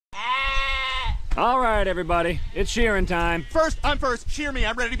All right, everybody. It's shearing time. I'm first. Shear me.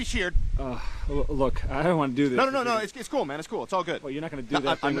 I'm ready to be sheared. Look, I don't want to do this. No. It's cool, man. It's cool. It's all good. Well, you're not going to do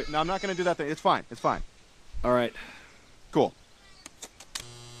that thing. No, I'm not going to do that thing. It's fine. It's fine. All right. Cool.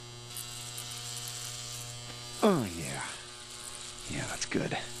 Oh, yeah. Yeah, that's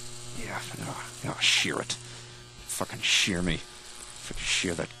good. Yeah, no, shear it. Fucking shear me. Fucking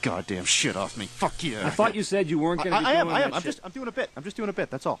shear that goddamn shit off me. Fuck yeah. I thought you said you weren't going to be doing that I am. shit. I'm doing a bit. I'm just doing a bit.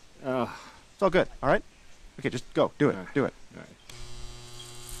 That's all. Oh. It's all good. All right? Okay, just go. Do it. Right. Do it. All right.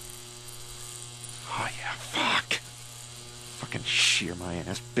 Oh, yeah. Fuck. Fucking shear my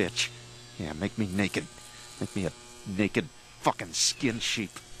ass, bitch. Yeah, make me naked. Make me a naked fucking skin sheep.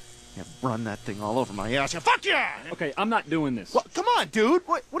 Yeah, run that thing all over my ass. Yeah, fuck yeah! Okay, I'm not doing this. Well, come on, dude.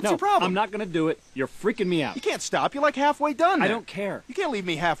 What's your problem? I'm not going to do it. You're freaking me out. You can't stop. You're like halfway done. I don't care. You can't leave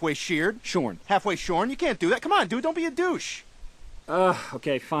me halfway sheared. Shorn. Halfway shorn? You can't do that. Come on, dude. Don't be a douche.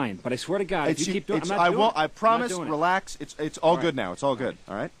 Okay, fine. But I swear to God, if you keep doing it, I'm not doing it. I promise. I'm not doing it. Relax. It's all good now. It's all good.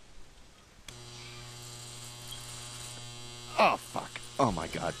 All right? Oh, fuck. Oh, my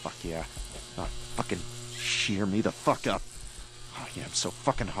God. Fuck yeah. Oh, fucking shear me the fuck up. Oh, yeah, I'm so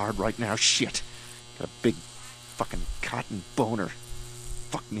fucking hard right now. Shit. Got a big fucking cotton boner.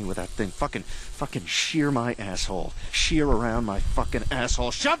 Fuck me with that thing. Fucking shear my asshole. Shear around my fucking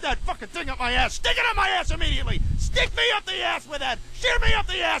asshole. Shove that fucking thing up my ass. Stick it up my ass immediately. Stick me up the ass with that. Shear me up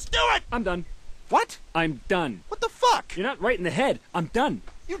the ass. Do it. I'm done. What? I'm done. What the fuck? You're not right in the head. I'm done.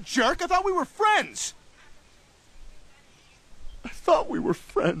 You jerk. I thought we were friends. I thought we were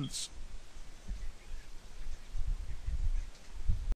friends.